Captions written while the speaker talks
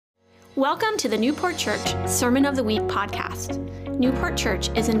Welcome to the Newport Church Sermon of the Week podcast. Newport Church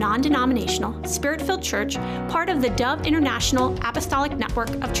is a non-denominational, spirit-filled church, part of the Dove International Apostolic Network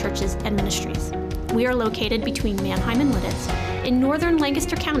of Churches and Ministries. We are located between Manheim and Lititz in northern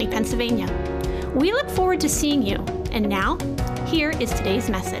Lancaster County, Pennsylvania. We look forward to seeing you. And now, here is today's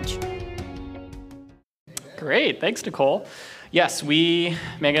message. Great, thanks, Nicole. Yes, Megan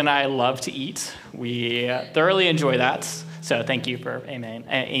and I love to eat. We thoroughly enjoy that. So thank you for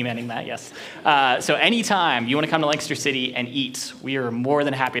amening that, yes. So anytime you want to come to Lancaster City and eat, we are more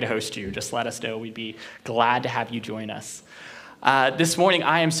than happy to host you. Just let us know. We'd be glad to have you join us. This morning,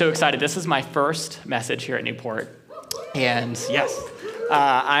 I am so excited. This is my first message here at Newport. And yes,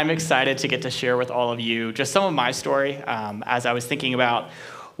 I'm excited to get to share with all of you just some of my story as I was thinking about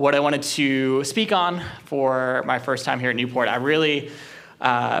what I wanted to speak on for my first time here at Newport. I really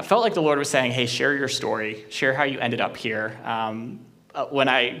felt like the Lord was saying, hey, share your story, share how you ended up here. When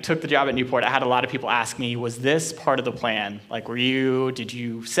I took the job at Newport, I had a lot of people ask me, was this part of the plan? Like, did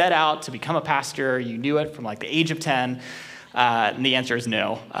you set out to become a pastor? You knew it from like the age of 10? And the answer is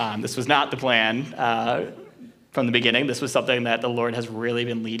no. This was not the plan from the beginning. This was something that the Lord has really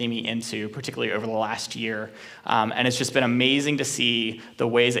been leading me into, particularly over the last year. And it's just been amazing to see the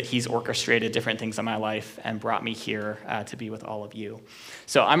ways that he's orchestrated different things in my life and brought me here to be with all of you.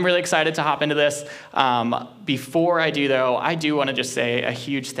 So I'm really excited to hop into this. Before I do, though, I do want to just say a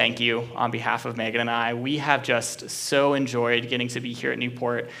huge thank you on behalf of Megan and I. We have just so enjoyed getting to be here at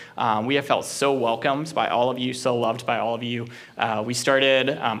Newport. We have felt so welcomed by all of you, so loved by all of you. I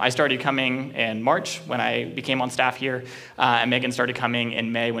started coming in March when I became on staff here, and Megan started coming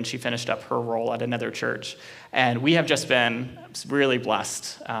in May when she finished up her role at another church. And we have just been really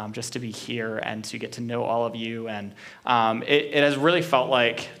blessed just to be here and to get to know all of you. And it has really felt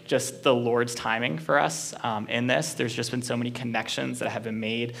like just the Lord's timing for us in this. There's just been so many connections that have been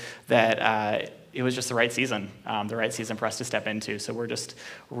made that it was just the right season for us to step into. So we're just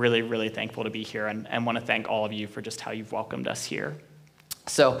really, really thankful to be here and want to thank all of you for just how you've welcomed us here.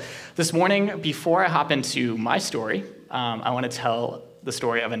 So this morning, before I hop into my story, I want to tell the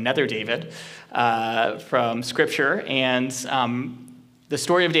story of another David from Scripture. And the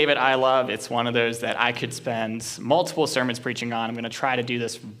story of David I love. It's one of those that I could spend multiple sermons preaching on. I'm going to try to do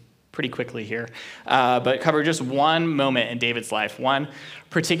this pretty quickly here, but cover just one moment in David's life, one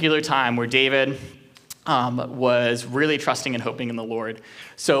particular time where David was really trusting and hoping in the Lord.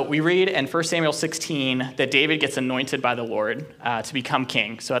 So we read in 1 Samuel 16 that David gets anointed by the Lord to become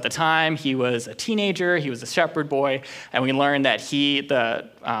king. So at the time, he was a teenager, he was a shepherd boy, and we learn that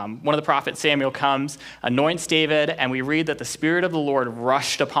one of the prophets, Samuel, comes, anoints David, and we read that the Spirit of the Lord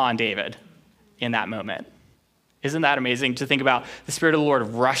rushed upon David in that moment. Isn't that amazing to think about the Spirit of the Lord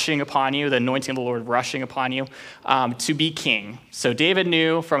rushing upon you, the anointing of the Lord rushing upon you to be king? So David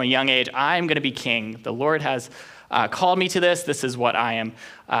knew from a young age, I'm going to be king. The Lord has called me to this. This is what I am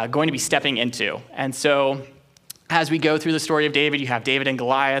going to be stepping into. And so as we go through the story of David, you have David and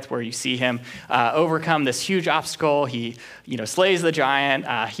Goliath, where you see him overcome this huge obstacle. He slays the giant.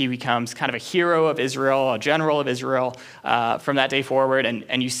 He becomes kind of a hero of Israel, a general of Israel from that day forward.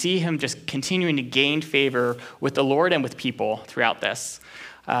 And you see him just continuing to gain favor with the Lord and with people throughout this.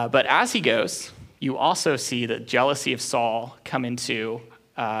 But as he goes, you also see the jealousy of Saul come into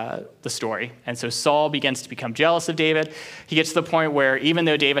the story. And so Saul begins to become jealous of David. He gets to the point where even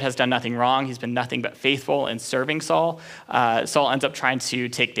though David has done nothing wrong, he's been nothing but faithful in serving Saul, Saul ends up trying to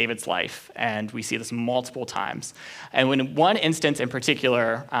take David's life. And we see this multiple times. And when one instance in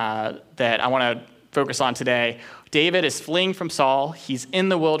particular that I want to focus on today, David is fleeing from Saul. He's in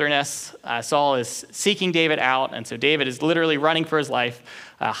the wilderness. Saul is seeking David out. And so David is literally running for his life,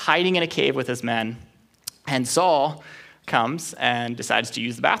 hiding in a cave with his men. And Saul comes and decides to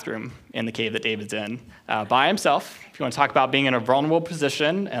use the bathroom in the cave that David's in by himself. If you want to talk about being in a vulnerable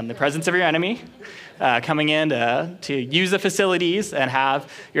position and the presence of your enemy, coming in to use the facilities and have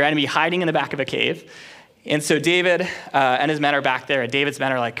your enemy hiding in the back of a cave. And so David and his men are back there, and David's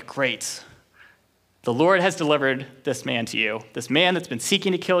men are like, great. The Lord has delivered this man to you, this man that's been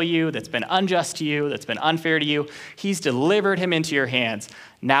seeking to kill you, that's been unjust to you, that's been unfair to you. He's delivered him into your hands.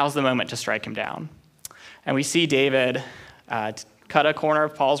 Now's the moment to strike him down. And we see David cut a corner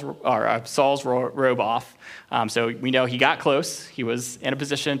of Saul's robe off. So we know he got close. He was in a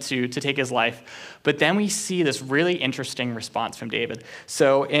position to take his life. But then we see this really interesting response from David.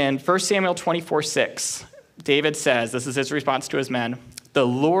 So in 1 Samuel 24:6, David says, this is his response to his men, "The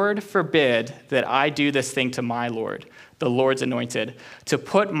Lord forbid that I do this thing to my Lord, the Lord's anointed, to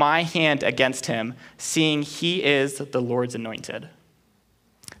put my hand against him, seeing he is the Lord's anointed."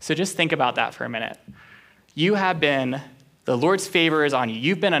 So just think about that for a minute. You have been The Lord's favor is on you.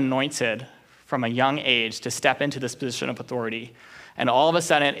 You've been anointed from a young age to step into this position of authority, and all of a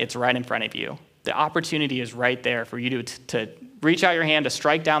sudden, it's right in front of you. The opportunity is right there for you to reach out your hand to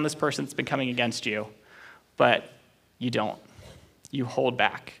strike down this person that's been coming against you, but you don't. You hold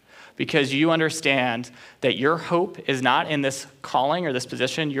back because you understand that your hope is not in this calling or this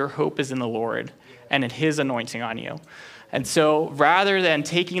position. Your hope is in the Lord and in his anointing on you. And so rather than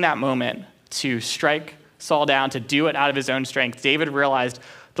taking that moment to strike Saul down, to do it out of his own strength, David realized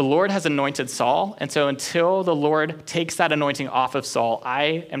the Lord has anointed Saul, and so until the Lord takes that anointing off of Saul,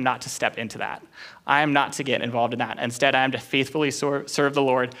 I am not to step into that. I am not to get involved in that. Instead, I am to faithfully serve the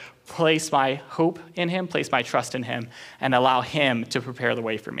Lord, place my hope in him, place my trust in him, and allow him to prepare the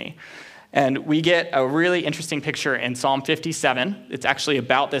way for me. And we get a really interesting picture in Psalm 57. It's actually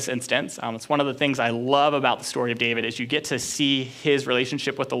about this instance. It's one of the things I love about the story of David is you get to see his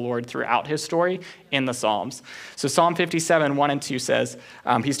relationship with the Lord throughout his story in the Psalms. So Psalm 57, 1 and 2 says,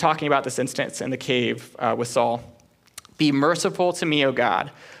 he's talking about this instance in the cave with Saul. Be merciful to me, O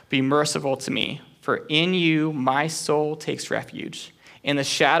God. Be merciful to me, for in you my soul takes refuge. In the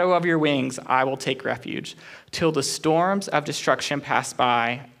shadow of your wings, I will take refuge. Till the storms of destruction pass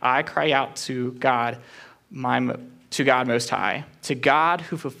by, I cry out to God Most High, to God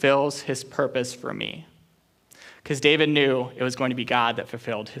who fulfills his purpose for me. Because David knew it was going to be God that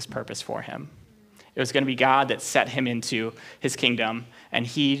fulfilled his purpose for him. It was going to be God that set him into his kingdom, and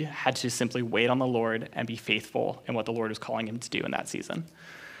he had to simply wait on the Lord and be faithful in what the Lord was calling him to do in that season.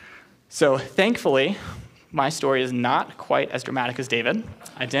 So thankfully, my story is not quite as dramatic as David.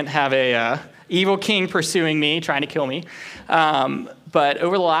 I didn't have a evil king pursuing me, trying to kill me. But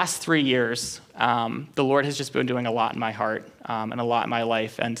over the last 3 years, the Lord has just been doing a lot in my heart and a lot in my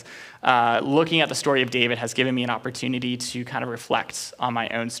life. And looking at the story of David has given me an opportunity to kind of reflect on my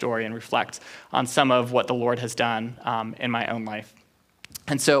own story and reflect on some of what the Lord has done in my own life.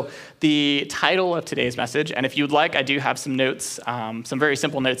 And so the title of today's message, and if you'd like, I do have some notes, some very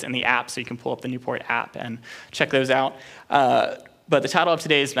simple notes in the app, so you can pull up the Newport app and check those out. But the title of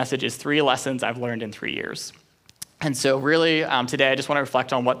today's message is 3 Lessons I've Learned in 3 Years. And so really, today I just want to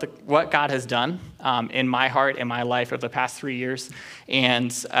reflect on what God has done in my heart, in my life over the past 3 years.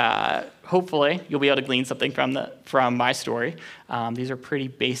 And hopefully you'll be able to glean something from my story. These are pretty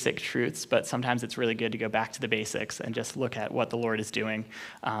basic truths, but sometimes it's really good to go back to the basics and just look at what the Lord is doing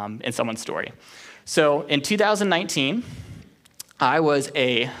in someone's story. So in 2019, I was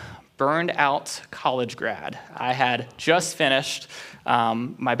a burned out college grad. I had just finished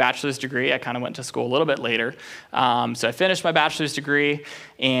my bachelor's degree. I kind of went to school a little bit later. So I finished my bachelor's degree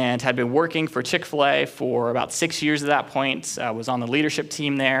and had been working for Chick-fil-A for about 6 years at that point. I was on the leadership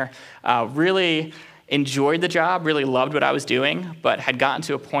team there. Really enjoyed the job, really loved what I was doing, but had gotten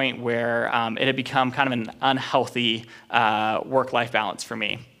to a point where it had become kind of an unhealthy work-life balance for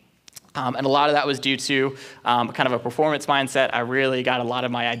me. And a lot of that was due to kind of a performance mindset. I really got a lot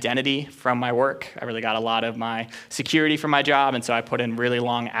of my identity from my work. I really got a lot of my security from my job, and so I put in really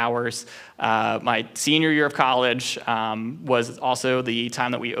long hours. My senior year of college was also the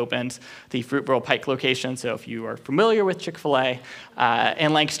time that we opened the Fruitville Pike location. So if you are familiar with Chick-fil-A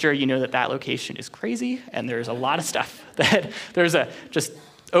in Lancaster, you know that location is crazy, and there's a lot of stuff that just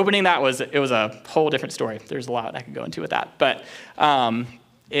opening that was a whole different story. There's a lot I could go into with that, but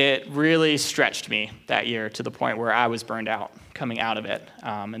it really stretched me that year to the point where I was burned out coming out of it.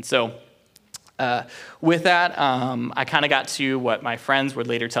 And so with that, I kind of got to what my friends would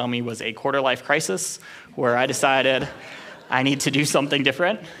later tell me was a quarter-life crisis, where I decided I need to do something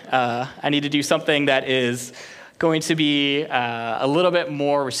different. I need to do something that is going to be a little bit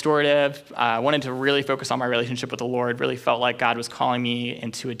more restorative. I wanted to really focus on my relationship with the Lord, really felt like God was calling me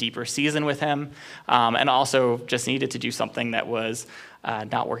into a deeper season with him, and also just needed to do something that was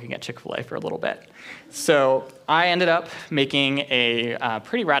not working at Chick-fil-A for a little bit. So I ended up making a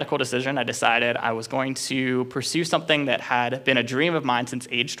pretty radical decision. I decided I was going to pursue something that had been a dream of mine since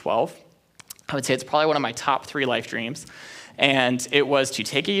age 12. I would say it's probably one of my top 3 life dreams. And it was to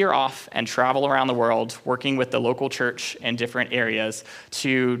take a year off and travel around the world, working with the local church in different areas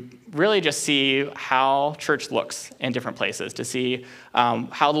to really just see how church looks in different places, to see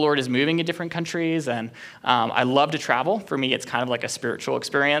how the Lord is moving in different countries. And I love to travel. For me, it's kind of like a spiritual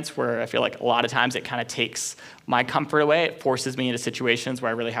experience where I feel like a lot of times it kind of takes my comfort away. It forces me into situations where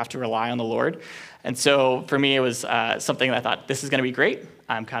I really have to rely on the Lord. And so for me, it was something that I thought, this is going to be great.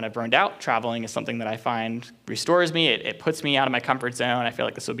 I'm kind of burned out. Traveling is something that I find restores me. It puts me out of my comfort zone. I feel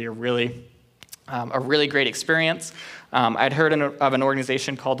like this will be a really a really great experience. I'd heard of an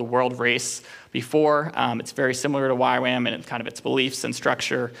organization called the World Race before. It's very similar to YWAM and kind of its beliefs and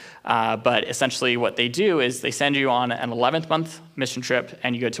structure, but essentially what they do is they send you on an 11th-month mission trip,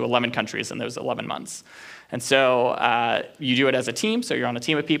 and you go to 11 countries in those 11 months. And so you do it as a team, so you're on a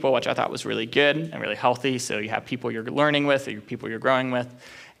team of people, which I thought was really good and really healthy, so you have people you're learning with, or people you're growing with,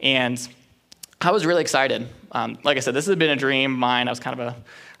 and I was really excited. Like I said, this has been a dream of mine.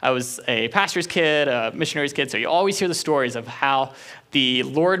 I was a pastor's kid, a missionary's kid, so you always hear the stories of how the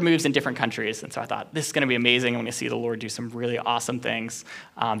Lord moves in different countries. And so I thought, this is going to be amazing. I'm going to see the Lord do some really awesome things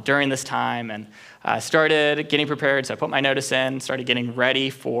during this time. And I started getting prepared, so I put my notice in, started getting ready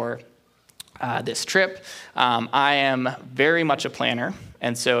for this trip. I am very much a planner.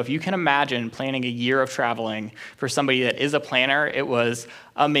 And so if you can imagine planning a year of traveling for somebody that is a planner, it was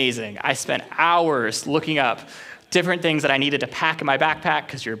amazing. I spent hours looking up different things that I needed to pack in my backpack,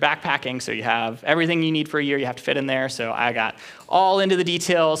 because you're backpacking, so you have everything you need for a year you have to fit in there. So I got all into the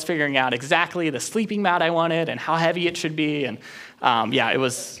details, figuring out exactly the sleeping mat I wanted and how heavy it should be. And it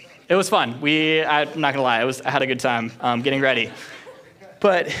was fun. I'm not gonna lie, I had a good time getting ready.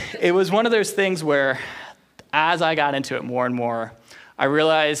 But it was one of those things where, as I got into it more and more, I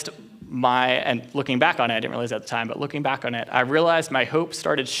realized and looking back on it, I didn't realize at the time, but looking back on it, I realized my hope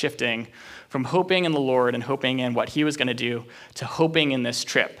started shifting from hoping in the Lord and hoping in what he was going to do to hoping in this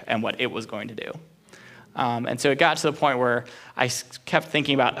trip and what it was going to do. And so it got to the point where I kept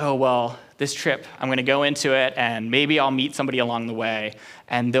thinking about, this trip, I'm going to go into it, and maybe I'll meet somebody along the way,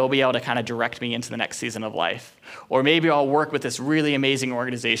 and they'll be able to kind of direct me into the next season of life. Or maybe I'll work with this really amazing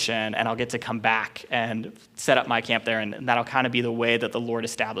organization, and I'll get to come back and set up my camp there, and that'll kind of be the way that the Lord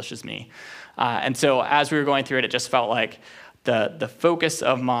establishes me. And so as we were going through it, it just felt like the focus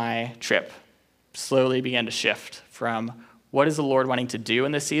of my trip slowly began to shift from what is the Lord wanting to do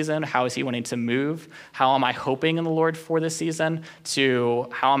in this season? How is he wanting to move? How am I hoping in the Lord for this season? To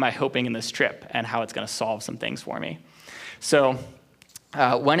how am I hoping in this trip and how it's going to solve some things for me? So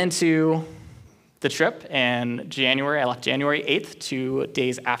went into the trip in January. I left January 8th, 2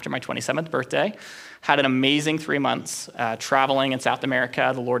 days after my 27th birthday. Had an amazing 3 months traveling in South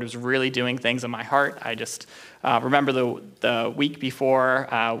America. The Lord was really doing things in my heart. I just remember the week before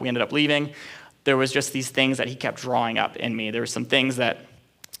we ended up leaving, there was just these things that he kept drawing up in me. There were some things that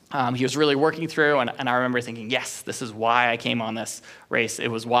he was really working through, and I remember thinking, yes, this is why I came on this race. It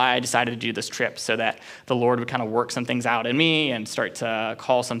was why I decided to do this trip, so that the Lord would kind of work some things out in me and start to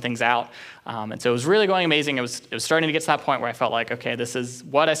call some things out. And so it was really going amazing. It was starting to get to that point where I felt like, okay, this is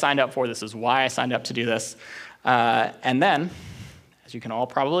what I signed up for. This is why I signed up to do this. And then, as you can all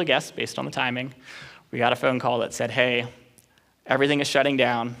probably guess, based on the timing, we got a phone call that said, hey, everything is shutting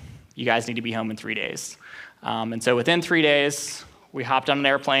down. You guys need to be home in 3 days. And so within 3 days, we hopped on an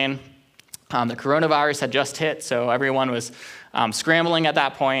airplane. The coronavirus had just hit, so everyone was scrambling at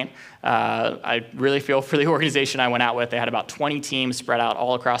that point. I really feel for the organization I went out with. They had about 20 teams spread out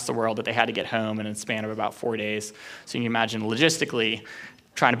all across the world that they had to get home in a span of about 4 days. So you can imagine logistically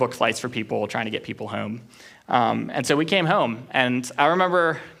trying to book flights for people, trying to get people home. And so we came home, and I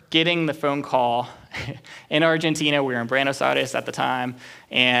remember getting the phone call in Argentina. We were in Buenos Aires at the time,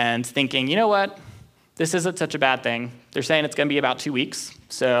 and thinking, you know what? This isn't such a bad thing. They're saying it's going to be about 2 weeks,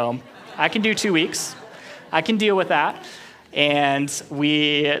 so I can do 2 weeks. I can deal with that. And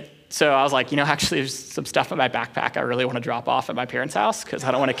so I was like, actually there's some stuff in my backpack I really want to drop off at my parents' house because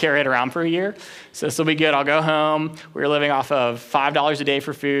I don't want to carry it around for a year. So this will be good. I'll go home. We were living off of $5 a day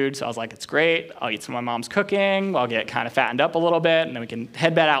for food, so I was like, it's great. I'll eat some of my mom's cooking. I'll get kind of fattened up a little bit, and then we can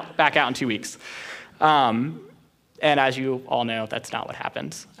head back out in 2 weeks. And as you all know, that's not what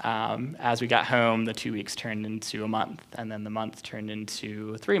happened. As we got home, the 2 weeks turned into a month, and then the month turned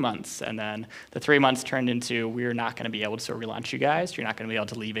into 3 months, and then the 3 months turned into, we're not going to be able to relaunch you guys. You're not going to be able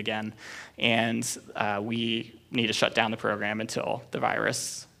to leave again, and we need to shut down the program until the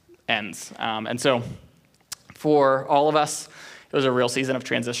virus ends. And so for all of us, it was a real season of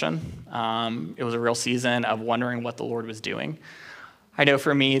transition. It was a real season of wondering what the Lord was doing. I know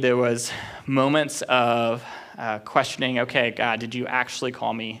for me, there was moments of questioning, okay, God, did you actually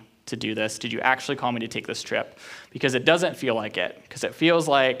call me to do this? Did you actually call me to take this trip? Because it doesn't feel like it, because it feels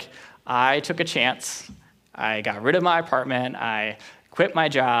like I took a chance. I got rid of my apartment. I quit my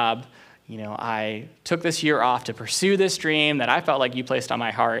job. I took this year off to pursue this dream that I felt like you placed on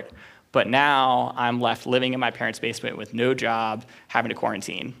my heart. But now I'm left living in my parents' basement with no job, having to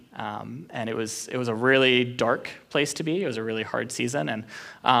quarantine. And it was a really dark place to be. It was a really hard season.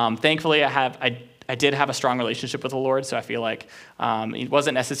 And thankfully, I did have a strong relationship with the Lord, so I feel like it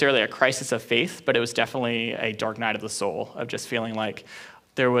wasn't necessarily a crisis of faith, but it was definitely a dark night of the soul of just feeling like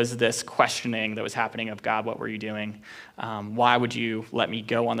there was this questioning that was happening of, God, what were you doing? Why would you let me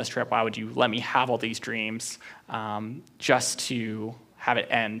go on this trip? Why would you let me have all these dreams just to have it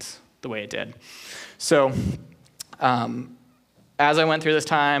end the way it did? So as I went through this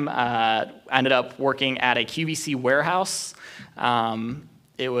time, I ended up working at a QVC warehouse.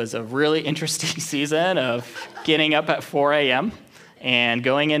 It was a really interesting season of getting up at 4 a.m. and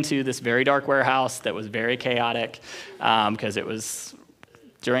going into this very dark warehouse that was very chaotic because it was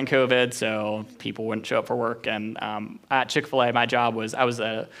during COVID, so people wouldn't show up for work. And at Chick-fil-A, my job was,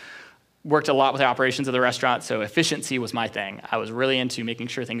 worked a lot with the operations of the restaurant, so efficiency was my thing. I was really into making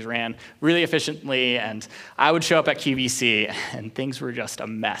sure things ran really efficiently, and I would show up at QVC, and things were just a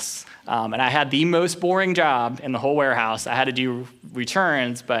mess. And I had the most boring job in the whole warehouse. I had to do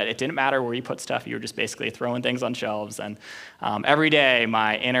returns, but it didn't matter where you put stuff. You were just basically throwing things on shelves. And every day,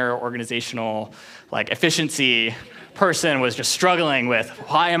 my inner organizational efficiency person was just struggling with,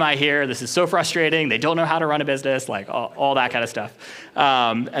 why am I here? This is so frustrating. They don't know how to run a business, all that kind of stuff.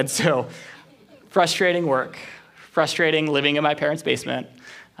 And so frustrating work, frustrating living in my parents' basement,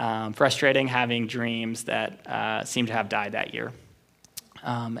 frustrating having dreams that seemed to have died that year.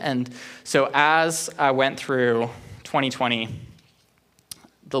 And so as I went through 2020,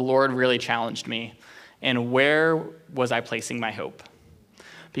 the Lord really challenged me. And where was I placing my hope?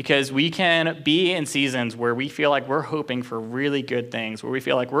 Because we can be in seasons where we feel like we're hoping for really good things, where we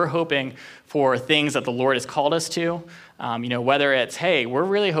feel like we're hoping for things that the Lord has called us to. Whether it's, hey, we're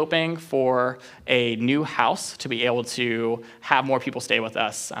really hoping for a new house to be able to have more people stay with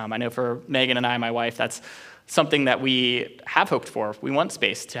us. I know for Megan and I, my wife, that's something that we have hoped for. We want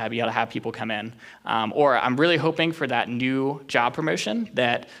space to be able to have people come in. Or I'm really hoping for that new job promotion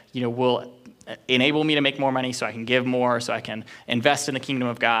that will enable me to make more money so I can give more, so I can invest in the kingdom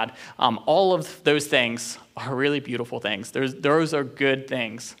of God. All of those things are really beautiful things. Those are good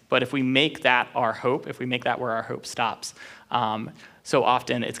things. But if we make that our hope, if we make that where our hope stops, so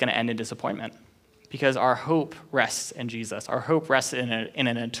often it's going to end in disappointment. Because our hope rests in Jesus. Our hope rests in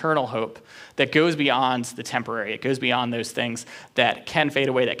an eternal hope that goes beyond the temporary. It goes beyond those things that can fade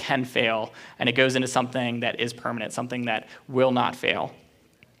away, that can fail, and it goes into something that is permanent, something that will not fail.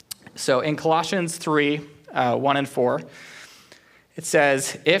 So in Colossians 3, 1 and 4, it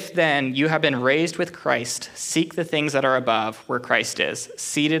says, "If then you have been raised with Christ, seek the things that are above, where Christ is,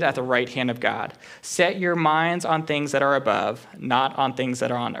 seated at the right hand of God. Set your minds on things that are above, not on things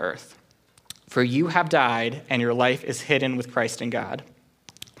that are on earth. For you have died, and your life is hidden with Christ in God.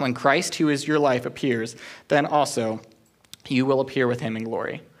 When Christ, who is your life, appears, then also you will appear with him in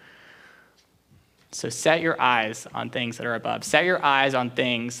glory." So set your eyes on things that are above. Set your eyes on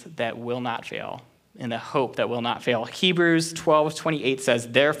things that will not fail, in the hope that will not fail. Hebrews 12:28 says,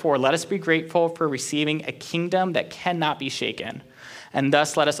 "Therefore let us be grateful for receiving a kingdom that cannot be shaken, and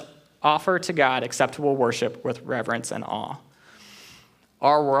thus let us offer to God acceptable worship with reverence and awe."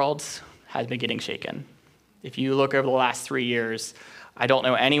 Our world has been getting shaken. If you look over the last 3 years, I don't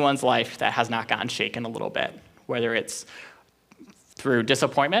know anyone's life that has not gotten shaken a little bit, whether it's through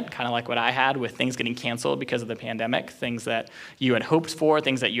disappointment, kind of like what I had with things getting canceled because of the pandemic, things that you had hoped for,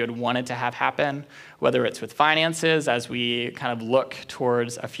 things that you had wanted to have happen, whether it's with finances as we kind of look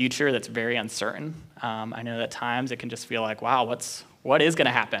towards a future that's very uncertain. I know that at times it can just feel like, wow, what is going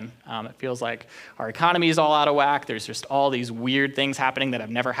to happen? It feels like our economy is all out of whack. There's just all these weird things happening that have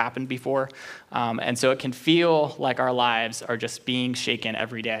never happened before. And so it can feel like our lives are just being shaken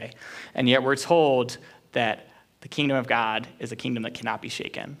every day. And yet we're told that the kingdom of God is a kingdom that cannot be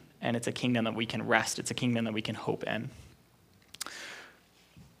shaken, and it's a kingdom that we can rest. It's a kingdom that we can hope in.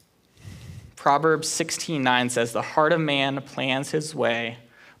 Proverbs 16:9 says, "The heart of man plans his way,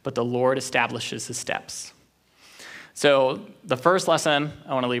 but the Lord establishes his steps." So the first lesson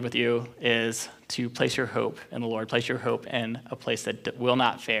I want to leave with you is to place your hope in the Lord. Place your hope in a place that will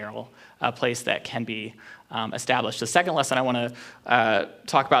not fail, a place that can be established. The second lesson I want to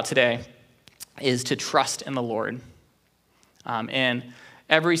talk about today is to trust in the Lord. In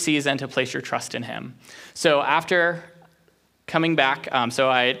every season, to place your trust in him. So after coming back, so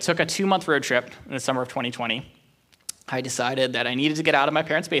I took a 2-month road trip in the summer of 2020. I decided that I needed to get out of my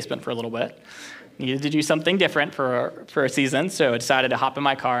parents' basement for a little bit. Needed to do something different for a season, so I decided to hop in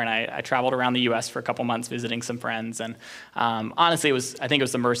my car, and I traveled around the U.S. for a couple months visiting some friends. And honestly, I think it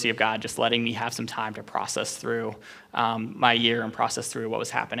was the mercy of God just letting me have some time to process through my year and process through what was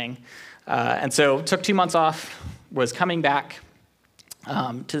happening. And so took 2 months off, was coming back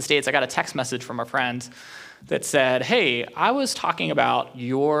to the States. I got a text message from a friend that said, "Hey, I was talking about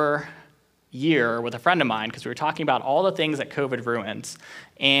your year with a friend of mine because we were talking about all the things that COVID ruined.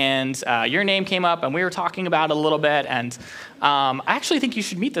 And your name came up, and we were talking about it a little bit. And I actually think you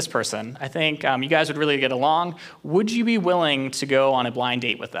should meet this person. I think you guys would really get along. Would you be willing to go on a blind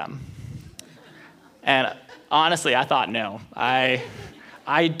date with them? And honestly, I thought no. I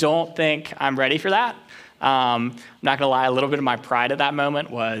don't think I'm ready for that. I'm not going to lie, a little bit of my pride at that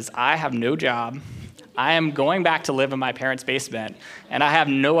moment was I have no job. I am going back to live in my parents' basement, and I have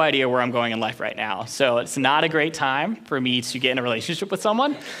no idea where I'm going in life right now. So it's not a great time for me to get in a relationship with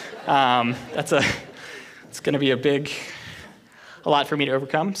someone. It's going to be a lot for me to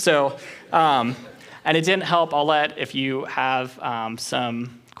overcome. So, and it didn't help. If you have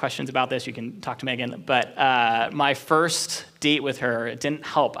some questions about this, you can talk to Megan. But my first date with her, it didn't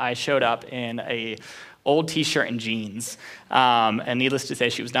help. I showed up in a old t-shirt and jeans. And needless to say,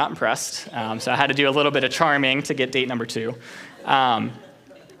 she was not impressed. So I had to do a little bit of charming to get date number 2.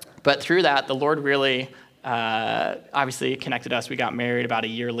 But through that, the Lord really obviously connected us. We got married about a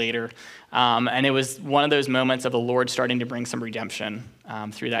year later. And it was one of those moments of the Lord starting to bring some redemption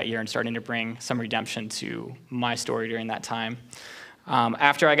through that year and starting to bring some redemption to my story during that time.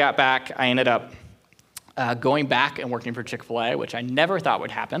 After I got back, I ended up going back and working for Chick-fil-A, which I never thought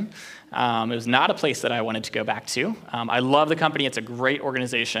would happen. It was not a place that I wanted to go back to. I love the company. It's a great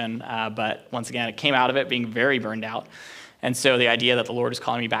organization. But once again, it came out of it being very burned out. And so the idea that the Lord was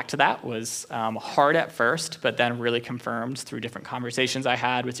calling me back to that was hard at first, but then really confirmed through different conversations I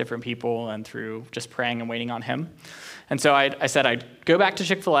had with different people and through just praying and waiting on him. And so I said I'd go back to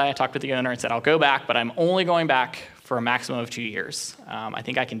Chick-fil-A. I talked with the owner and said, I'll go back, but I'm only going back for a maximum of 2 years. I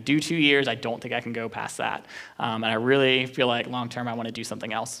think I can do 2 years. I don't think I can go past that. And I really feel like long-term I want to do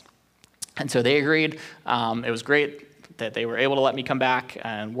something else. And so they agreed. It was great that they were able to let me come back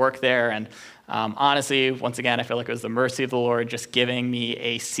and work there. And honestly, once again, I feel like it was the mercy of the Lord just giving me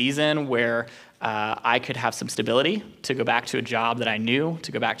a season where I could have some stability to go back to a job that I knew,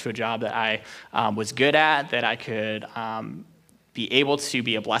 to go back to a job that I was good at, that I could be able to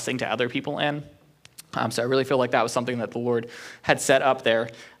be a blessing to other people in. So I really feel like that was something that the Lord had set up there.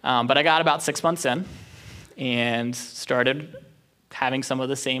 But I got about 6 months in and started having some of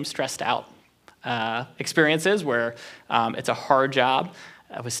the same stressed out experiences where it's a hard job.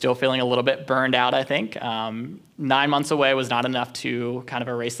 I was still feeling a little bit burned out, I think. 9 months away was not enough to kind of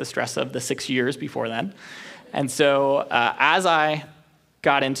erase the stress of the 6 years before then. And so as I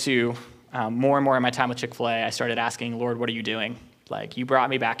got into more and more of my time with Chick-fil-A, I started asking, Lord, what are you doing? Like, you brought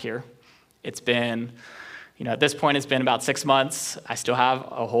me back here. It's been, at this point, it's been about 6 months. I still have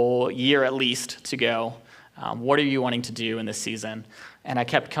a whole year at least to go. What are you wanting to do in this season? And I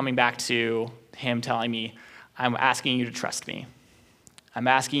kept coming back to him telling me, I'm asking you to trust me. I'm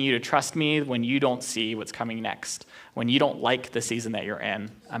asking you to trust me when you don't see what's coming next, when you don't like the season that you're in.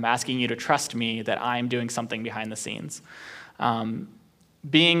 I'm asking you to trust me that I'm doing something behind the scenes.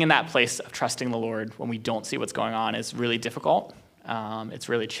 Being in that place of trusting the Lord when we don't see what's going on is really difficult. It's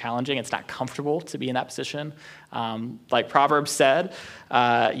really challenging. It's not comfortable to be in that position. Like Proverbs said,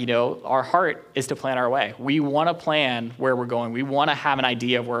 our heart is to plan our way. We want to plan where we're going. We want to have an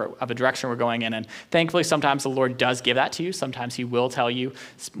idea of a direction we're going in. And thankfully, sometimes the Lord does give that to you. Sometimes he will tell you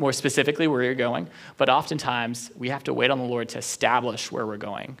more specifically where you're going. But oftentimes, we have to wait on the Lord to establish where we're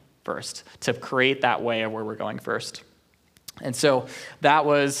going first, to create that way of where we're going first. And so that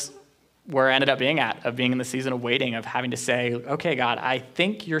was where I ended up being in the season of waiting, of having to say, okay, God, I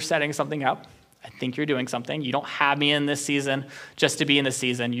think you're setting something up. I think you're doing something. You don't have me in this season just to be in this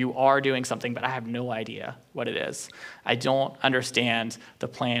season. You are doing something, but I have no idea what it is. I don't understand the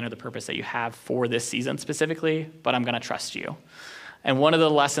plan or the purpose that you have for this season specifically, but I'm going to trust you. And one of the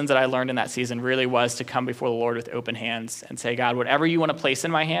lessons that I learned in that season really was to come before the Lord with open hands and say, God, whatever you want to place in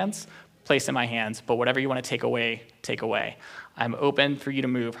my hands, place in my hands, but whatever you want to take away, take away. I'm open for you to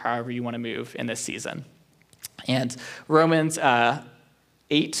move however you want to move in this season. And Romans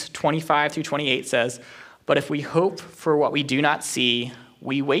 8:25 through 28 says, but if we hope for what we do not see,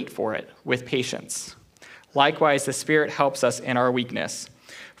 we wait for it with patience. Likewise, the Spirit helps us in our weakness.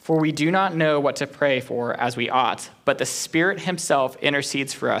 For we do not know what to pray for as we ought, but the Spirit himself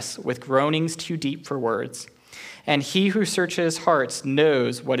intercedes for us with groanings too deep for words. And he who searches hearts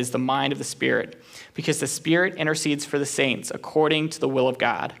knows what is the mind of the Spirit, because the Spirit intercedes for the saints according to the will of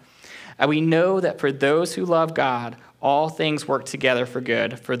God. And we know that for those who love God, all things work together for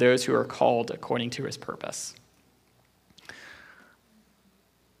good, for those who are called according to his purpose.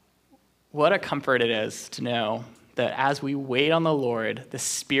 What a comfort it is to know that as we wait on the Lord, the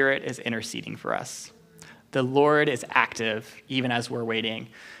Spirit is interceding for us. The Lord is active even as we're waiting.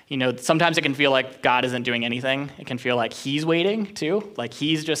 Sometimes it can feel like God isn't doing anything. It can feel like he's waiting too, like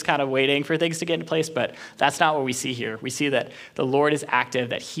he's just kind of waiting for things to get into place, but that's not what we see here. We see that the Lord is active,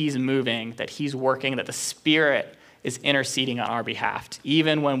 that he's moving, that he's working, that the Spirit is interceding on our behalf,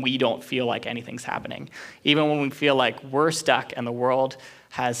 even when we don't feel like anything's happening, even when we feel like we're stuck and the world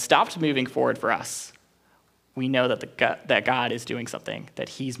has stopped moving forward for us. We know that God is doing something, that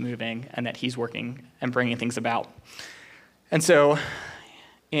he's moving, and that he's working and bringing things about. And so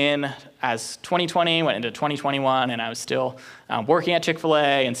as 2020 went into 2021, and I was still working at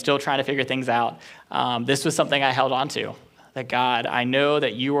Chick-fil-A and still trying to figure things out, this was something I held on to. That God, I know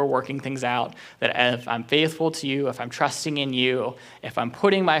that you are working things out, that if I'm faithful to you, if I'm trusting in you, if I'm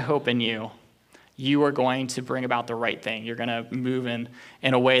putting my hope in you, you are going to bring about the right thing. You're going to move in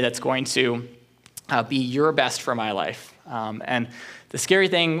a way that's going to be your best for my life. And the scary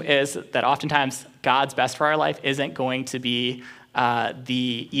thing is that oftentimes God's best for our life isn't going to be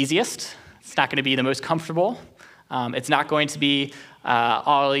the easiest. It's not going to be the most comfortable. It's not going to be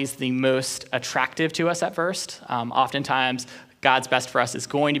always the most attractive to us at first. Oftentimes, God's best for us is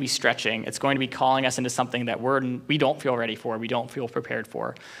going to be stretching. It's going to be calling us into something that we don't feel ready for, we don't feel prepared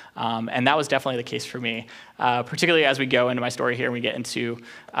for. And that was definitely the case for me, particularly as we go into my story here and we get into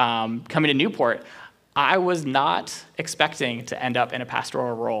coming to Newport. I was not expecting to end up in a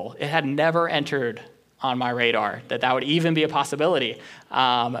pastoral role. It had never entered on my radar that would even be a possibility.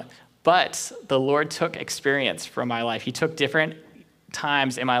 But the Lord took experience from my life. He took different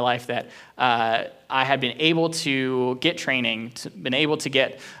times in my life that I had been able to get training, been able to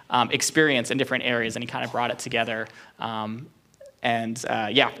get experience in different areas, and he kind of brought it together.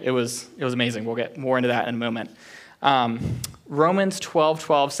 It was amazing. We'll get more into that in a moment. Romans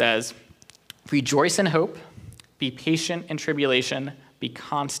 12:12 says, "Rejoice in hope, be patient in tribulation, be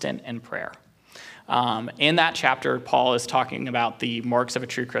constant in prayer." In that chapter, Paul is talking about the marks of a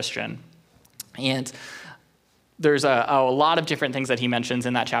true Christian. And there's a lot of different things that he mentions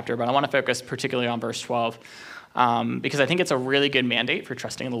in that chapter, but I want to focus particularly on verse 12 because I think it's a really good mandate for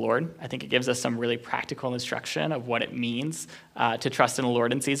trusting in the Lord. I think it gives us some really practical instruction of what it means to trust in the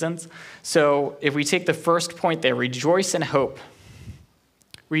Lord in seasons. So if we take the first point there, rejoice in hope.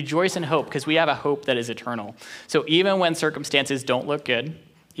 Rejoice in hope because we have a hope that is eternal. So even when circumstances don't look good,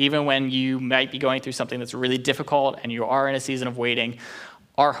 even when you might be going through something that's really difficult and you are in a season of waiting,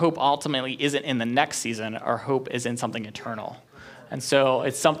 our hope ultimately isn't in the next season. Our hope is in something eternal. And so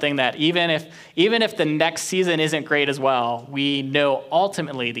it's something that even if the next season isn't great as well, we know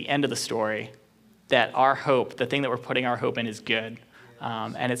ultimately the end of the story that our hope, the thing that we're putting our hope in, is good.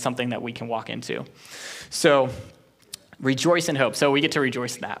 And it's something that we can walk into. So rejoice in hope. So we get to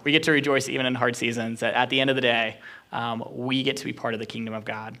rejoice in that. We get to rejoice even in hard seasons. That at the end of the day, we get to be part of the kingdom of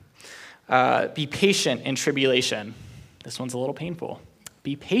God. Be patient in tribulation. This one's a little painful.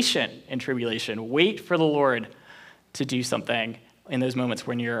 Be patient in tribulation. Wait for the Lord to do something in those moments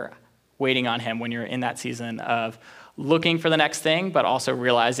when you're waiting on him, when you're in that season of looking for the next thing, but also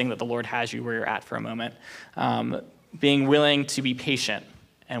realizing that the Lord has you where you're at for a moment. Being willing to be patient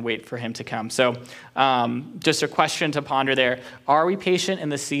and wait for him to come. So just a question to ponder there. Are we patient in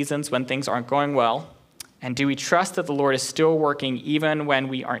the seasons when things aren't going well? And do we trust that the Lord is still working even when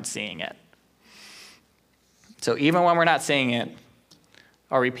we aren't seeing it? So even when we're not seeing it,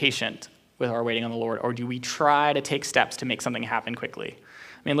 are we patient with our waiting on the Lord? Or do we try to take steps to make something happen quickly?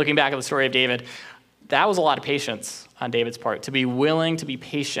 I mean, looking back at the story of David, that was a lot of patience on David's part, to be willing to be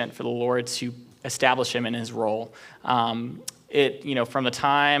patient for the Lord to establish him in his role. From the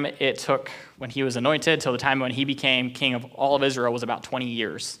time it took when he was anointed till the time when he became king of all of Israel was about 20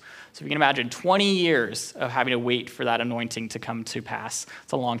 years. So if you can imagine 20 years of having to wait for that anointing to come to pass.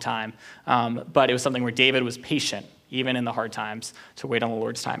 It's a long time. But it was something where David was patient, even in the hard times, to wait on the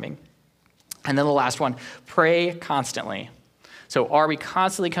Lord's timing. And then the last one, pray constantly. So are we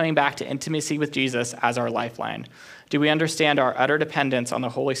constantly coming back to intimacy with Jesus as our lifeline? Do we understand our utter dependence on the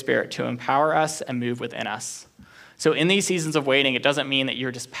Holy Spirit to empower us and move within us? So in these seasons of waiting, it doesn't mean that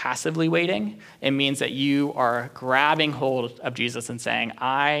you're just passively waiting. It means that you are grabbing hold of Jesus and saying,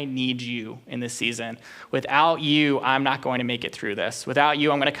 I need you in this season. Without you, I'm not going to make it through this. Without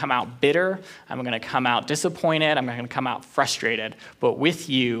you, I'm going to come out bitter. I'm going to come out disappointed. I'm going to come out frustrated. But with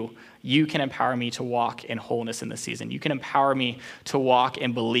you, you can empower me to walk in wholeness in this season. You can empower me to walk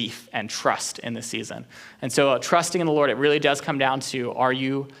in belief and trust in this season. And so trusting in the Lord, it really does come down to, are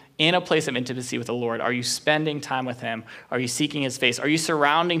you in a place of intimacy with the Lord? Are you spending time with him? Are you seeking his face? Are you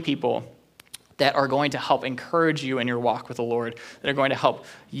surrounding people that are going to help encourage you in your walk with the Lord, that are going to help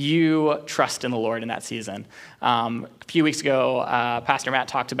you trust in the Lord in that season. A few weeks ago, Pastor Matt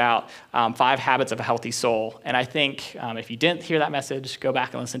talked about 5 habits of a healthy soul. And I think if you didn't hear that message, go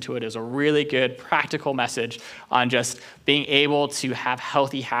back and listen to it. It was a really good, practical message on just being able to have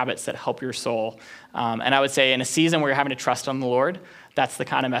healthy habits that help your soul. And I would say in a season where you're having to trust on the Lord, that's the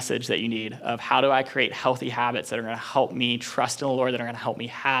kind of message that you need of how do I create healthy habits that are going to help me trust in the Lord, that are going to help me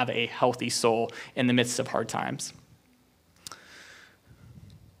have a healthy soul in the midst of hard times.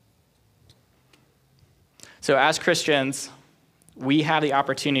 So as Christians, we have the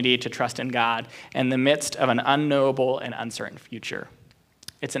opportunity to trust in God in the midst of an unknowable and uncertain future.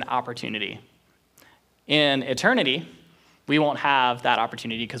 It's an opportunity. In eternity, we won't have that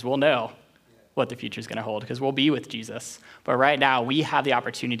opportunity because we'll know what the future is going to hold, because we'll be with Jesus. But right now, we have the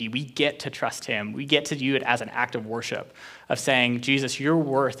opportunity. We get to trust him. We get to do it as an act of worship, of saying, Jesus, you're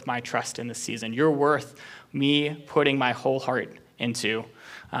worth my trust in this season. You're worth me putting my whole heart into,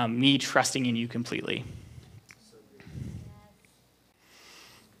 me trusting in you completely.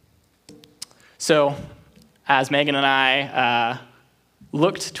 So as Megan and I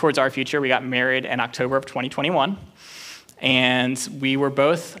looked towards our future, we got married in October of 2021. And we were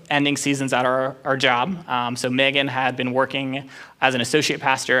both ending seasons at our job. So Megan had been working as an associate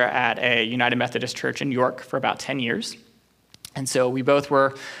pastor at a United Methodist church in York for about 10 years. And so we both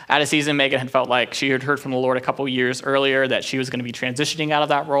were at a season. Megan had felt like she had heard from the Lord a couple years earlier that she was going to be transitioning out of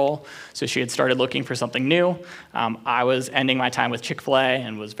that role. So she had started looking for something new. I was ending my time with Chick-fil-A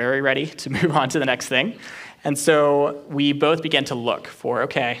and was very ready to move on to the next thing. And so we both began to look for,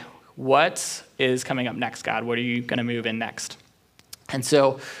 okay, what is coming up next, God? What are you going to move in next? And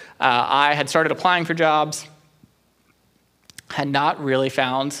so I had started applying for jobs, had not really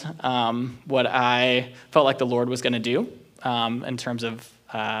found what I felt like the Lord was going to do in terms of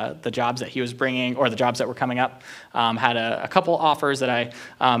the jobs that he was bringing, or the jobs that were coming up. Had a couple offers that I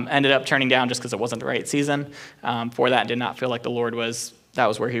ended up turning down just because it wasn't the right season for that, and did not feel like the Lord that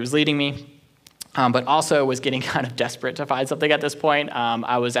was where he was leading me. But also was getting kind of desperate to find something at this point.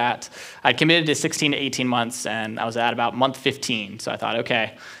 I'd committed to 16 to 18 months, and I was at about month 15. So I thought,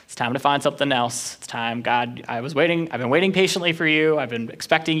 okay, it's time to find something else. It's time, God, I've been waiting patiently for you. I've been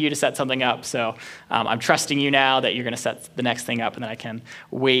expecting you to set something up. So I'm trusting you now that you're going to set the next thing up, and that I can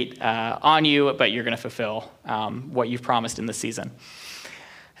wait on you, but you're going to fulfill what you've promised in this season.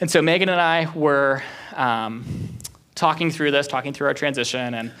 And so Megan and I were talking through our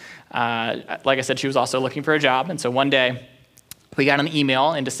transition, and like I said, she was also looking for a job. And so one day, we got an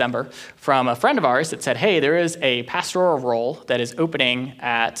email in December from a friend of ours that said, hey, there is a pastoral role that is opening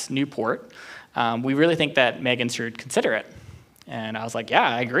at Newport. We really think that Megan should consider it. And I was like, yeah,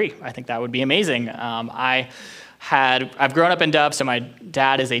 I agree. I think that would be amazing. I've grown up in Dove, so my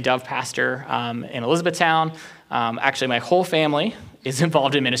dad is a Dove pastor in Elizabethtown. Actually, my whole family is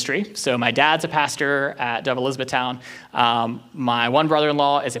involved in ministry. So my dad's a pastor at Dove Elizabethtown. My one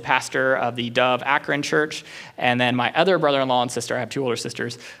brother-in-law is a pastor of the Dove Akron Church. And then my other brother-in-law and sister, I have 2 older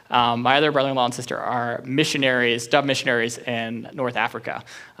sisters, my other brother-in-law and sister are missionaries, Dove missionaries in North Africa.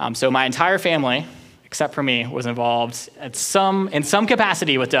 So my entire family, except for me, was involved in some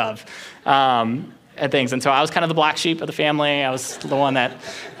capacity with Dove. And things. And so I was kind of the black sheep of the family. I was the one that,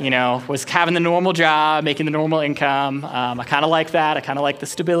 was having the normal job, making the normal income. I kind of like that. I kind of like the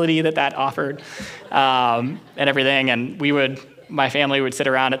stability that offered and everything. And my family would sit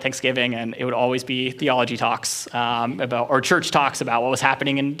around at Thanksgiving, and it would always be theology talks or church talks about what was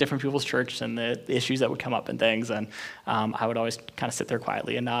happening in different people's church and the issues that would come up and things. And I would always kind of sit there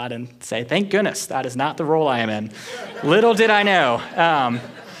quietly and nod and say, thank goodness that is not the role I am in. Little did I know.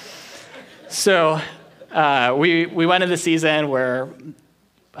 So we went into the season where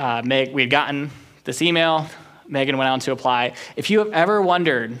we had gotten this email. Megan went out to apply. If you have ever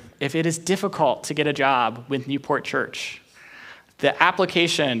wondered if it is difficult to get a job with Newport Church, the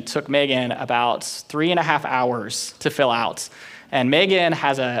application took Megan about 3.5 hours to fill out. And Megan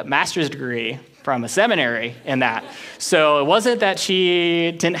has a master's degree from a seminary in that. So it wasn't that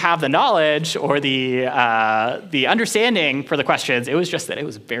she didn't have the knowledge or the understanding for the questions. It was just that it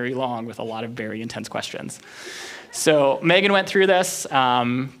was very long with a lot of very intense questions. So Megan went through this, filled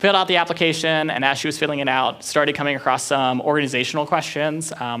out the application, and as she was filling it out, started coming across some organizational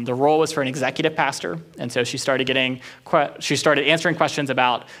questions. The role was for an executive pastor, and so she started answering questions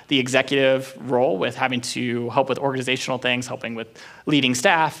about the executive role with having to help with organizational things, helping with leading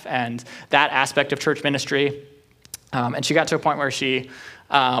staff, and that aspect of church ministry. And she got to a point where she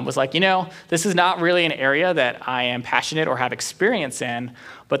was like, this is not really an area that I am passionate or have experience in,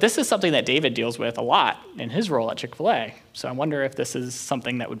 but this is something that David deals with a lot in his role at Chick-fil-A. So I wonder if this is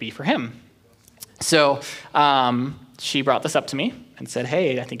something that would be for him. So she brought this up to me and said,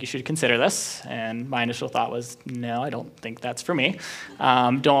 hey, I think you should consider this. And my initial thought was, no, I don't think that's for me.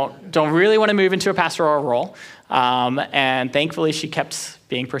 Don't really want to move into a pastoral role. And thankfully, she kept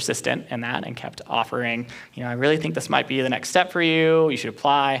being persistent in that and kept offering, I really think this might be the next step for you. You should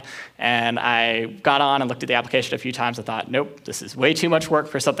apply. And I got on and looked at the application a few times and thought, nope, this is way too much work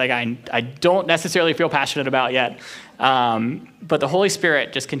for something I don't necessarily feel passionate about yet. But the Holy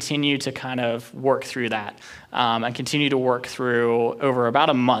Spirit just continued to kind of work through that and continue to work through over about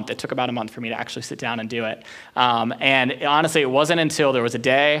a month. It took about a month for me to actually sit down and do it. And honestly, it wasn't until there was a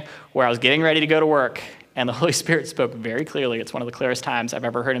day where I was getting ready to go to work and the Holy Spirit spoke very clearly. It's one of the clearest times I've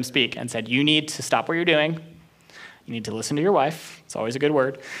ever heard him speak and said, you need to stop what you're doing. You need to listen to your wife. It's always a good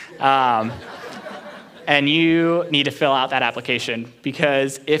word. And you need to fill out that application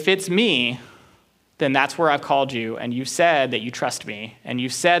because if it's me, then that's where I've called you, and you've said that you trust me, and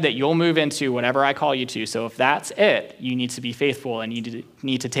you've said that you'll move into whatever I call you to. So if that's it, you need to be faithful, and you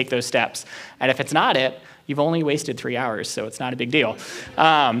need to take those steps. And if it's not it, you've only wasted 3 hours, so it's not a big deal.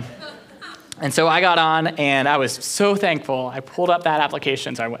 And so I got on, and I was so thankful. I pulled up that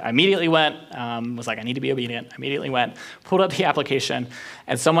application, so I immediately went, was like, I need to be obedient. I immediately went, pulled up the application,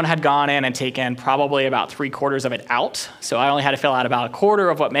 and someone had gone in and taken probably about 3/4 of it out. So I only had to fill out about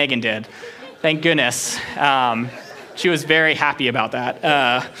 1/4 of what Megan did. Thank goodness. She was very happy about that.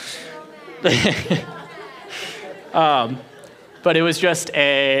 But it was just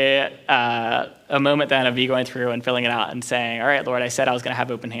a moment then of me going through and filling it out and saying, all right, Lord, I said I was going to have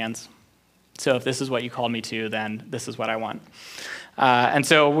open hands. So if this is what you called me to, then this is what I want. And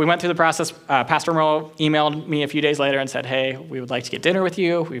so we went through the process. Pastor Merle emailed me a few days later and said, hey, we would like to get dinner with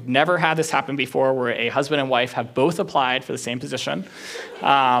you. We've never had this happen before where a husband and wife have both applied for the same position.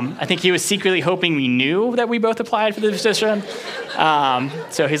 I think he was secretly hoping we knew that we both applied for the position.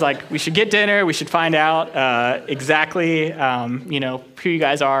 So he's like, we should get dinner. We should find out exactly, who you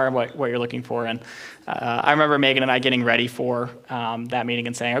guys are and what you're looking for. And I remember Megan and I getting ready for that meeting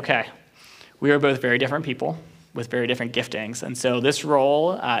and saying, okay, we are both very different people with very different giftings. And so this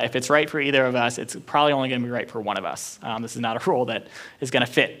role, if it's right for either of us, it's probably only going to be right for one of us. This is not a role that is going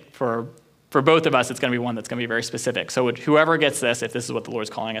to fit for both of us. It's going to be one that's going to be very specific. So whoever gets this, if this is what the Lord's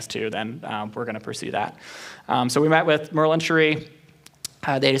calling us to, then we're going to pursue that. So we met with Merle and Cherie.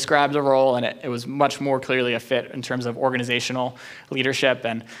 They described the role, and it was much more clearly a fit in terms of organizational leadership.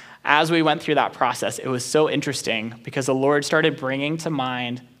 And as we went through that process, it was so interesting because the Lord started bringing to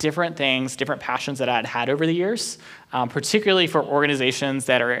mind different things, different passions that I'd had over the years, particularly for organizations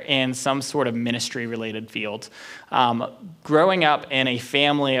that are in some sort of ministry-related field. Growing up in a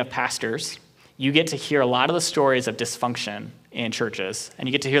family of pastors, you get to hear a lot of the stories of dysfunction in churches. And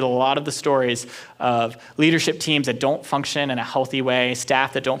you get to hear a lot of the stories of leadership teams that don't function in a healthy way,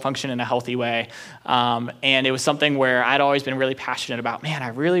 staff that don't function in a healthy way. And it was something where I'd always been really passionate about, man, I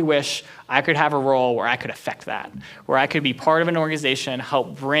really wish I could have a role where I could affect that, where I could be part of an organization,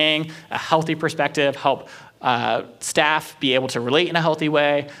 help bring a healthy perspective, help staff be able to relate in a healthy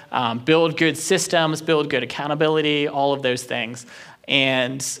way, build good systems, build good accountability, all of those things.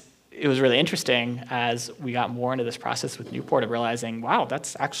 And it was really interesting as we got more into this process with Newport of realizing, wow,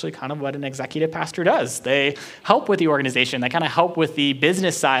 that's actually kind of what an executive pastor does. They help with the organization. They kind of help with the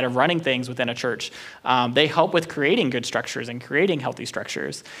business side of running things within a church. They help with creating good structures and creating healthy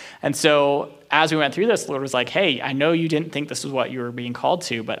structures. And so as we went through this, the Lord was like, hey, I know you didn't think this was what you were being called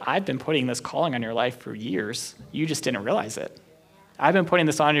to, but I've been putting this calling on your life for years. You just didn't realize it. I've been putting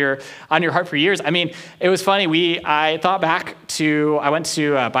this on your heart for years. I mean, it was funny. I thought back to, I went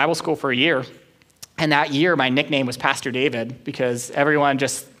to Bible school for a year, and that year my nickname was Pastor David because everyone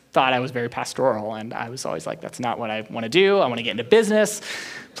just thought I was very pastoral, and I was always like, that's not what I want to do. I want to get into business.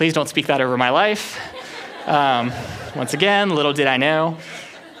 Please don't speak that over my life. Once again, little did I know.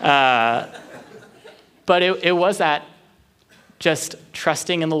 But it was that just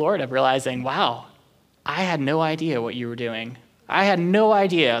trusting in the Lord of realizing, wow, I had no idea what you were doing. I had no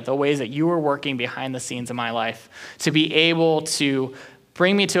idea the ways that you were working behind the scenes in my life to be able to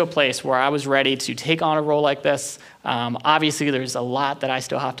bring me to a place where I was ready to take on a role like this. Obviously, there's a lot that I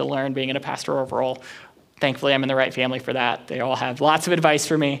still have to learn being in a pastoral role. Thankfully, I'm in the right family for that. They all have lots of advice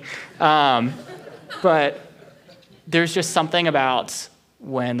for me. But there's just something about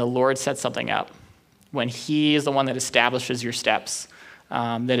when the Lord sets something up, when he is the one that establishes your steps,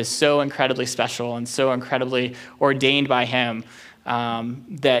 that is so incredibly special and so incredibly ordained by him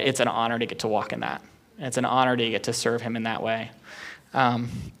that it's an honor to get to walk in that. And it's an honor to get to serve him in that way.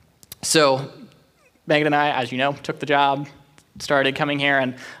 So Megan and I, as you know, took the job. started coming here.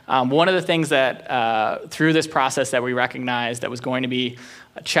 And one of the things that through this process that we recognized that was going to be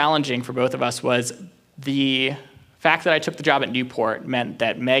challenging for both of us was the fact that I took the job at Newport meant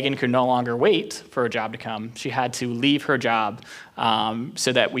that Megan could no longer wait for a job to come. She had to leave her job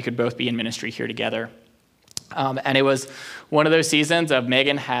so that we could both be in ministry here together. And it was one of those seasons of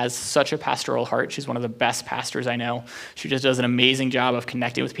Megan has such a pastoral heart. She's one of the best pastors I know. She just does an amazing job of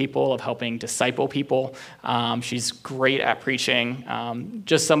connecting with people, of helping disciple people. She's great at preaching,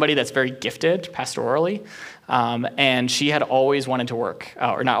 just somebody that's very gifted pastorally. And she had always wanted to work,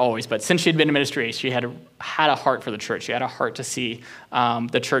 or not always, but since she had been in ministry, she had a heart for the church. She had a heart to see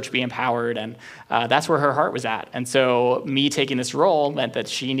the church be empowered, and that's where her heart was at. And so me taking this role meant that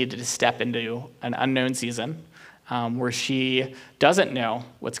she needed to step into an unknown season where she doesn't know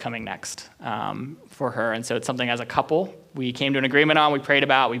what's coming next for her. And so it's something as a couple we came to an agreement on, we prayed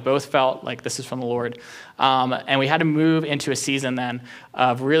about, we both felt like this is from the Lord. And we had to move into a season then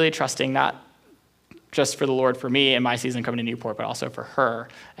of really trusting not just for the Lord for me and my season coming to Newport, but also for her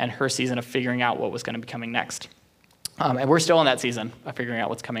and her season of figuring out what was going to be coming next. And we're still in that season of figuring out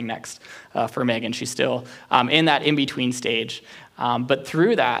what's coming next for Megan. She's still in that in-between stage. But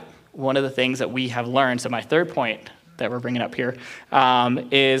through that, one of the things that we have learned, so my third point that we're bringing up here,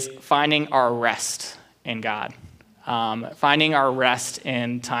 is finding our rest in God. Finding our rest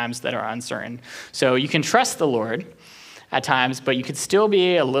in times that are uncertain. So you can trust the Lord at times, but you could still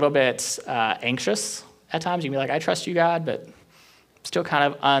be a little bit anxious at times. You can be like, I trust you, God, but I'm still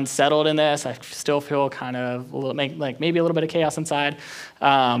kind of unsettled in this. I still feel kind of maybe a little bit of chaos inside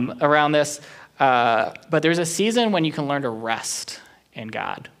around this. But there's a season when you can learn to rest in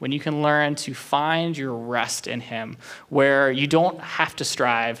God, when you can learn to find your rest in Him, where you don't have to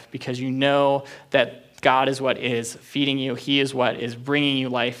strive because you know that God is what is feeding you. He is what is bringing you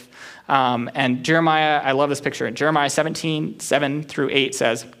life. And Jeremiah, I love this picture. Jeremiah 17:7-8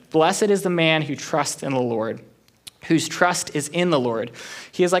 says, "Blessed is the man who trusts in the Lord, whose trust is in the Lord.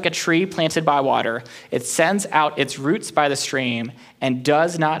 He is like a tree planted by water. It sends out its roots by the stream and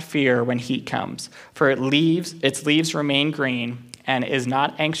does not fear when heat comes, for its leaves remain green and is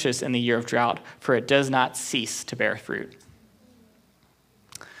not anxious in the year of drought, for it does not cease to bear fruit."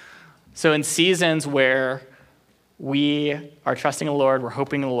 So in seasons where we are trusting in the Lord, we're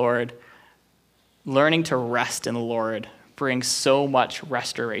hoping in the Lord, learning to rest in the Lord brings so much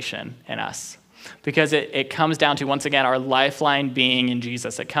restoration in us. Because it comes down to, once again, our lifeline being in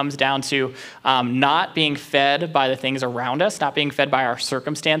Jesus. It comes down to not being fed by the things around us, not being fed by our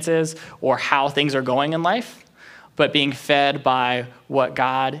circumstances or how things are going in life, but being fed by what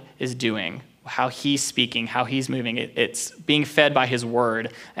God is doing, how He's speaking, how He's moving. It's being fed by His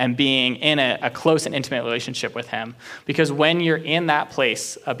word and being in a close and intimate relationship with Him. Because when you're in that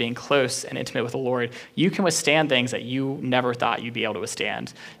place of being close and intimate with the Lord, you can withstand things that you never thought you'd be able to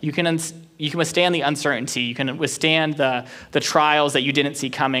withstand. You can withstand the uncertainty. You can withstand the trials that you didn't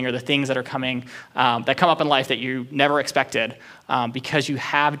see coming, or the things that are coming, that come up in life that you never expected, because you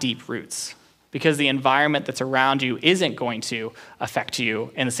have deep roots. Because the environment that's around you isn't going to affect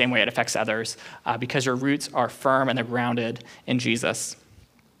you in the same way it affects others, because your roots are firm and they're grounded in Jesus.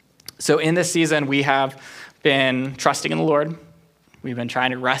 So in this season, we have been trusting in the Lord. We've been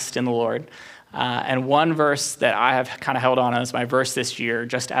trying to rest in the Lord. And one verse that I have kind of held on as my verse this year,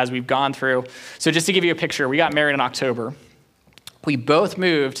 just as we've gone through. So just to give you a picture, we got married in October. We both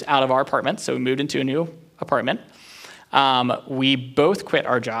moved out of our apartment, so we moved into a new apartment. We both quit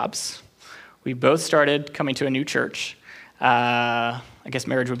our jobs. We both started coming to a new church. I guess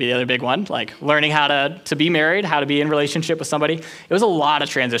marriage would be the other big one, like learning how to be married, how to be in relationship with somebody. It was a lot of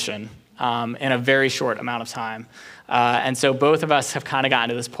transition in a very short amount of time. And so both of us have kind of gotten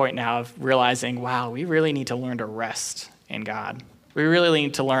to this point now of realizing, wow, we really need to learn to rest in God. We really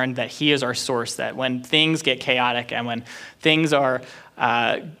need to learn that He is our source, that when things get chaotic and when things are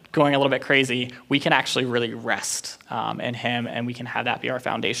going a little bit crazy, we can actually really rest in Him, and we can have that be our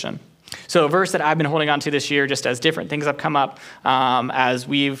foundation. So a verse that I've been holding on to this year, just as different things have come up, as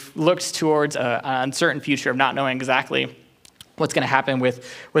we've looked towards an uncertain future of not knowing exactly what's going to happen with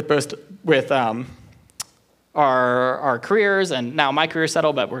our careers, and now my career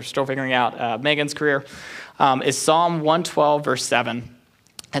settled, but we're still figuring out Megan's career, is Psalm 112, verse 7.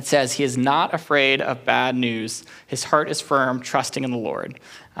 It says, "He is not afraid of bad news. His heart is firm, trusting in the Lord."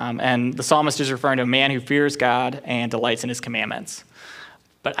 And the psalmist is referring to a man who fears God and delights in His commandments.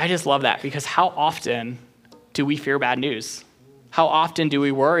 But I just love that, because how often do we fear bad news? How often do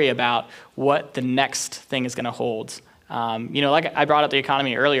we worry about what the next thing is going to hold? Like I brought up the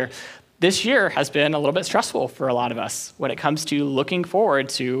economy earlier, this year has been a little bit stressful for a lot of us when it comes to looking forward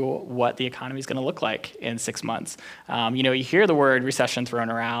to what the economy is going to look like in 6 months. You hear the word recession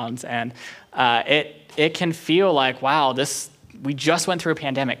thrown around, and it can feel like, wow, we just went through a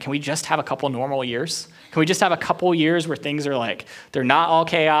pandemic. Can we just have a couple normal years? Can we just have a couple years where things are like, they're not all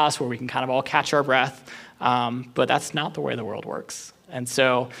chaos, where we can kind of all catch our breath? But that's not the way the world works. And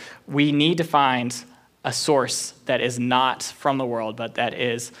so we need to find a source that is not from the world, but that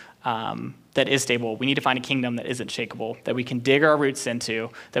is stable. We need to find a kingdom that isn't shakeable, that we can dig our roots into,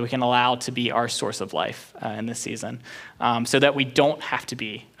 that we can allow to be our source of life in this season, so that we don't have to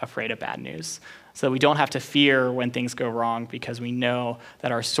be afraid of bad news, so that we don't have to fear when things go wrong, because we know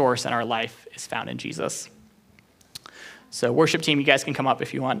that our source and our life is found in Jesus. So worship team, you guys can come up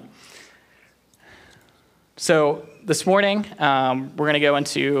if you want. So this morning, we're going to go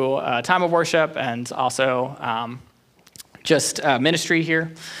into a time of worship and also just ministry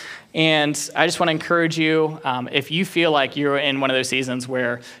here. And I just want to encourage you, if you feel like you're in one of those seasons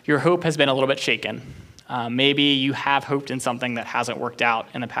where your hope has been a little bit shaken, maybe you have hoped in something that hasn't worked out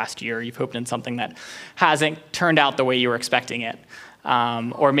in the past year. You've hoped in something that hasn't turned out the way you were expecting it.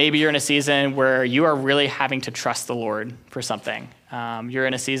 Or maybe you're in a season where you are really having to trust the Lord for something. You're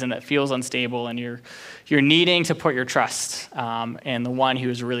in a season that feels unstable, and you're needing to put your trust in the one who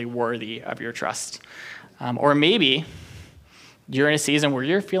is really worthy of your trust. Or maybe you're in a season where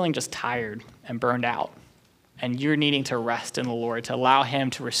you're feeling just tired and burned out, and you're needing to rest in the Lord, to allow him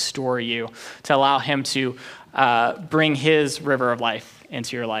to restore you, to allow him to bring his river of life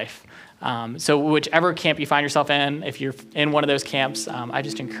into your life. So whichever camp you find yourself in, if you're in one of those camps, I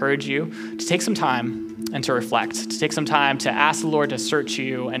just encourage you to take some time and to reflect, to take some time to ask the Lord to search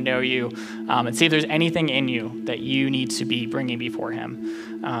you and know you, and see if there's anything in you that you need to be bringing before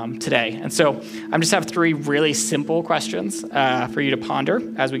him today. And so I just have 3 really simple questions for you to ponder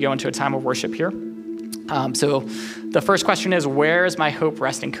as we go into a time of worship here. So the first question is, where is my hope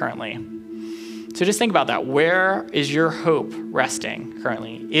resting currently? So just think about that. Where is your hope resting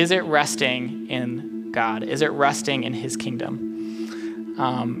currently? Is it resting in God? Is it resting in his kingdom?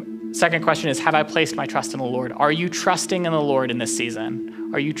 Second question is, have I placed my trust in the Lord? Are you trusting in the Lord in this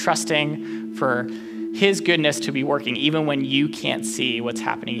season? Are you trusting for his goodness to be working even when you can't see what's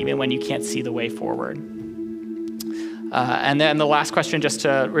happening, even when you can't see the way forward? And then the last question, just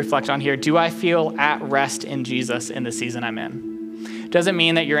to reflect on here, do I feel at rest in Jesus in the season I'm in? Doesn't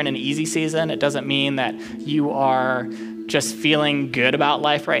mean that you're in an easy season. It doesn't mean that you are just feeling good about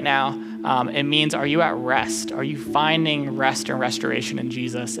life right now. It means, are you at rest? Are you finding rest and restoration in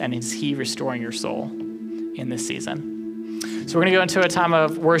Jesus? And is he restoring your soul in this season? So we're going to go into a time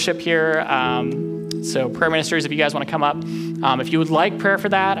of worship here. So prayer ministers, if you guys want to come up, if you would like prayer for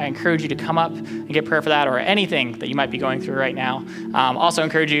that, I encourage you to come up and get prayer for that, or anything that you might be going through right now. Also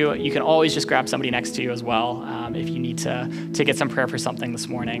encourage you can always just grab somebody next to you as well if you need to get some prayer for something this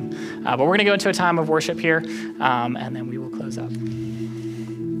morning. But we're going to go into a time of worship here, and then we will close up.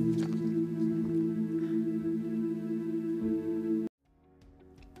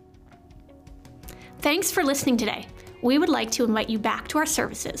 Thanks for listening today. We would like to invite you back to our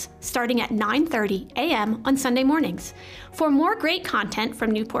services starting at 9:30 a.m. on Sunday mornings. For more great content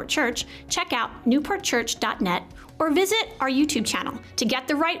from Newport Church, check out newportchurch.net or visit our YouTube channel. To get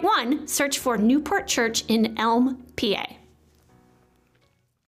the right one, search for Newport Church in Elm, PA.